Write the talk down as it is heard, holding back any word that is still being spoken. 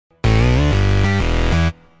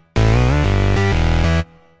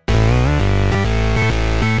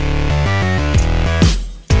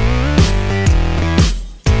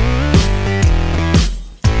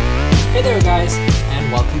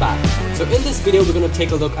video, we're going to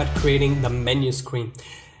take a look at creating the menu screen.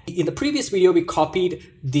 In the previous video, we copied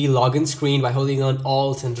the login screen by holding on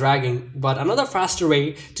Alt and dragging, but another faster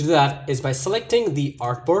way to do that is by selecting the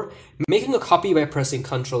artboard, making a copy by pressing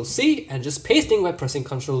Ctrl C and just pasting by pressing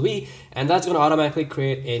Ctrl V, and that's going to automatically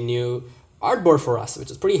create a new artboard for us,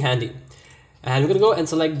 which is pretty handy. And we're going to go and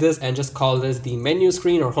select this and just call this the menu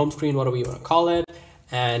screen or home screen, whatever you want to call it.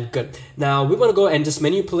 And good. Now we want to go and just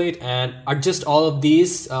manipulate and adjust all of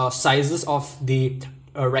these sizes of the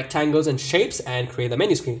rectangles and shapes and create the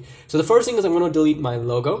menu screen. So the first thing is I'm going to delete my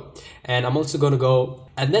logo, and I'm also going to go,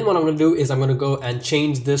 and then what I'm going to do is I'm going to go and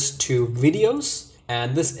change this to videos,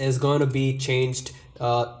 and this is going to be changed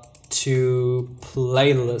to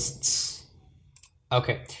playlists.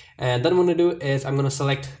 Okay, and then what I'm going to do is I'm going to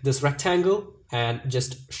select this rectangle and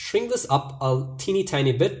just shrink this up a teeny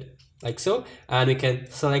tiny bit like so, and we can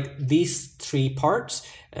select these three parts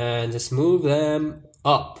and just move them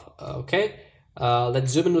up. Okay,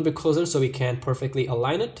 let's zoom in a little bit closer so we can perfectly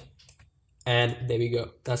align it, and there we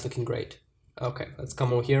go. That's looking great. Okay, let's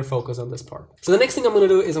come over here, focus on this part. So the next thing I'm going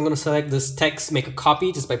to do is I'm going to select this text, make a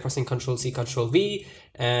copy just by pressing Ctrl C, Ctrl V,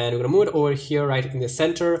 and we're going to move it over here right in the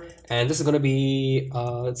center, and this is going to be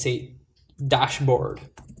let's say dashboard.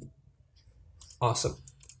 Awesome.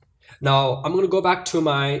 Now I'm going to go back to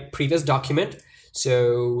my previous document,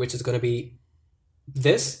 so which is going to be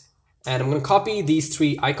this, and I'm going to copy these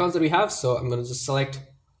three icons that we have. So I'm going to just select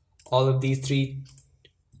all of these three,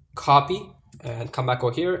 copy, and come back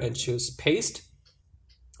over here and choose paste.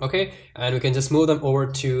 Okay, and we can just move them over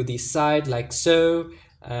to the side like so,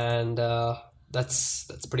 and that's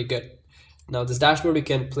pretty good. Now this dashboard, we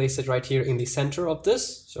can place it right here in the center of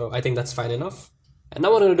this, so I think that's fine enough. And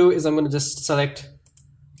now what I'm going to do is I'm going to just select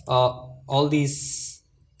all these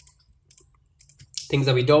things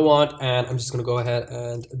that we don't want, and I'm just going to go ahead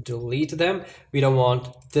and delete them. We don't want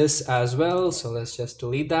this as well, so let's just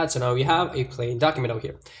delete that. So now we have a plain document over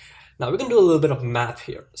here. Now we're going to do a little bit of math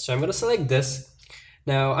here. So I'm going to select this.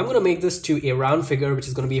 Now I'm going to make this to a round figure, which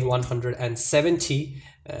is going to be 170,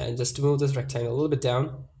 and just to move this rectangle a little bit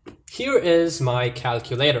down. Here is my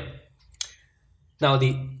calculator. Now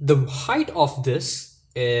the height of this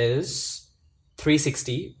is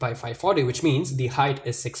 360 by 540, which means the height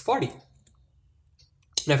is 640.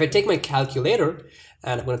 Now if I take my calculator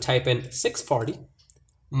and I'm going to type in 640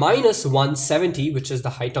 minus 170, which is the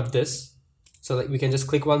height of this, so that we can just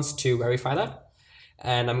click once to verify that,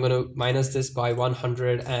 and I'm going to minus this by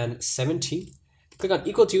 170, click on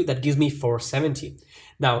equal to, that gives me 470.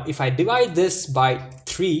 Now if I divide this by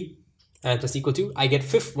 3 and plus equal to, I get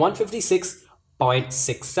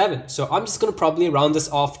 156.67. So I'm just going to probably round this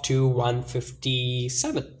off to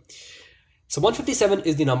 157. So 157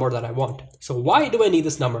 is the number that I want. So why do I need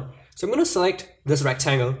this number? So I'm going to select this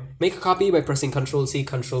rectangle, make a copy by pressing Ctrl C,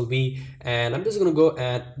 Ctrl V, and I'm just going to go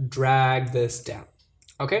and drag this down.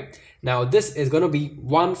 Okay, now this is going to be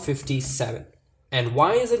 157. And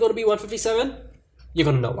why is it going to be 157? You're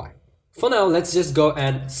going to know why. For now, let's just go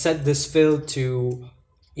and set this fill to,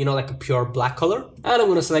 you know, like a pure black color, and I'm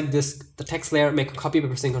going to select the text layer, make a copy by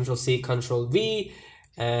pressing Ctrl C, Ctrl V,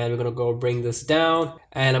 and we're going to go bring this down,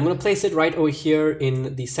 and I'm going to place it right over here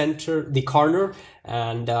in the center, the corner,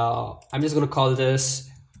 and I'm just going to call this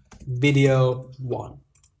video 1.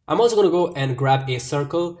 I'm also going to go and grab a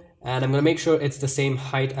circle, and I'm going to make sure it's the same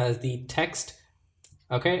height as the text.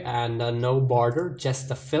 Okay, and no border, just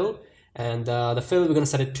the fill, and the fill we're going to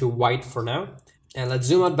set it to white for now. And let's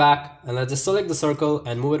zoom out back, and let's just select the circle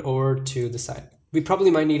and move it over to the side. We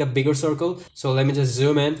probably might need a bigger circle, so let me just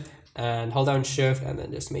zoom in and hold down shift and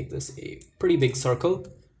then just make this a pretty big circle.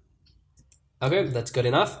 Okay, that's good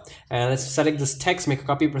enough. And let's select this text, make a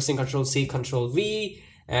copy, pressing Ctrl C, Ctrl V,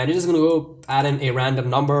 and you're just gonna go add in a random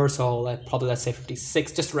number. So let's say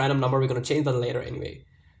 56, just a random number. We're gonna change that later anyway,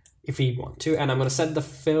 if we want to. And I'm gonna set the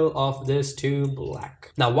fill of this to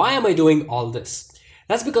black. Now, why am I doing all this?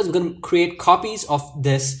 That's because we're going to create copies of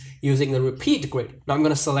this using the repeat grid. Now I'm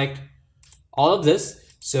going to select all of this.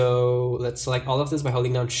 So let's select all of this by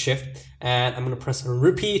holding down shift, and I'm going to press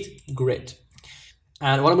repeat grid.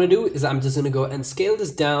 And what I'm going to do is I'm just going to go and scale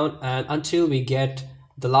this down and until we get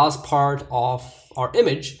the last part of our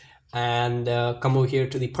image, and come over here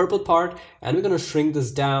to the purple part, and we're going to shrink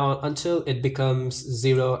this down until it becomes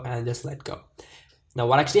 0 and just let go. Now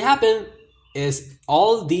what actually happened is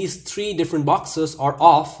all these three different boxes are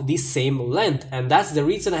of the same length, and that's the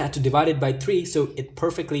reason I had to divide it by 3 so it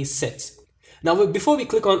perfectly sits. Now before we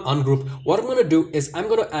click on ungroup, what I'm going to do is I'm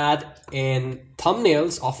going to add in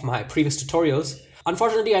thumbnails of my previous tutorials.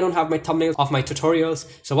 Unfortunately, I don't have my thumbnails of my tutorials,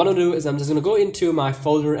 so what I'm going to do is I'm just going to go into my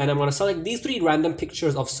folder and I'm going to select these 3 random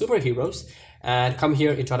pictures of superheroes, and come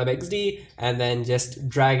here into Adobe XD and then just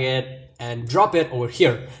drag it and drop it over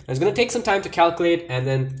here. Now it's going to take some time to calculate and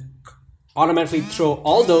then automatically throw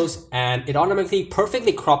all those, and it automatically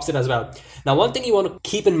perfectly crops it as well. Now, one thing you want to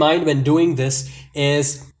keep in mind when doing this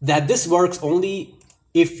is that this works only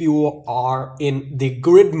if you are in the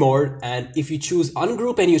grid mode, and if you choose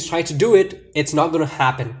ungroup and you try to do it, it's not going to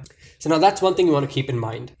happen. So now that's one thing you want to keep in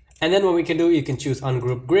mind. And then what we can do, you can choose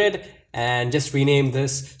ungroup grid and just rename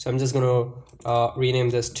this. So I'm just going to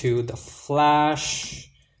rename this to the flash.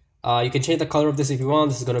 You can change the color of this if you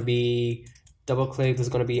want. This is going to be double click, this is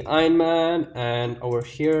going to be Iron Man, and over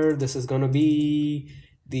here this is going to be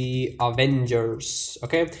the Avengers.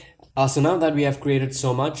 Okay, so now that we have created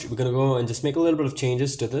so much, we're going to go and just make a little bit of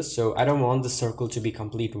changes to this. So I don't want the circle to be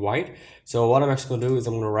complete white, so what I'm actually going to do is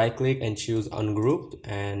I'm going to right click and choose ungroup,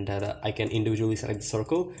 and I can individually select the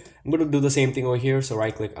circle. I'm going to do the same thing over here, so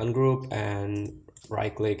right click ungroup and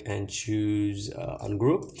right click and choose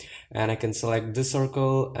ungroup, and I can select this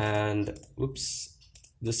circle and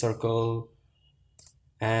this circle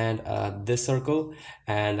and this circle,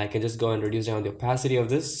 and I can just go and reduce down the opacity of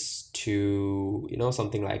this to, you know,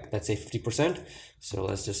 something like, let's say 50%. So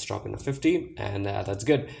let's just drop in a 50, and that's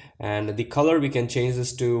good. And the color, we can change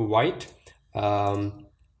this to white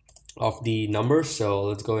of the numbers. So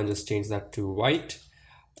let's go and just change that to white,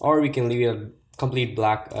 or we can leave it a complete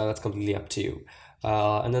black. That's completely up to you.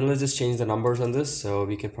 And then let's just change the numbers on this. So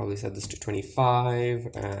we can probably set this to 25,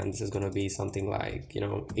 and this is going to be something like, you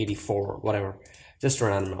know, 84, whatever, just a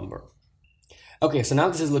random number. Okay, so now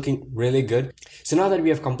this is looking really good. So now that we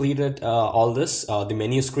have completed all this, the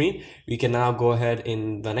menu screen, we can now go ahead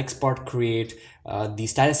in the next part, create the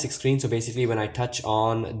statistic screen. So basically when I touch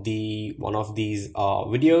on one of these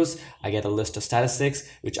videos, I get a list of statistics,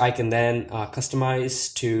 which I can then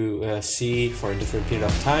customize to see for a different period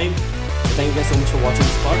of time. So thank you guys so much for watching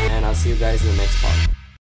this part, and I'll see you guys in the next part.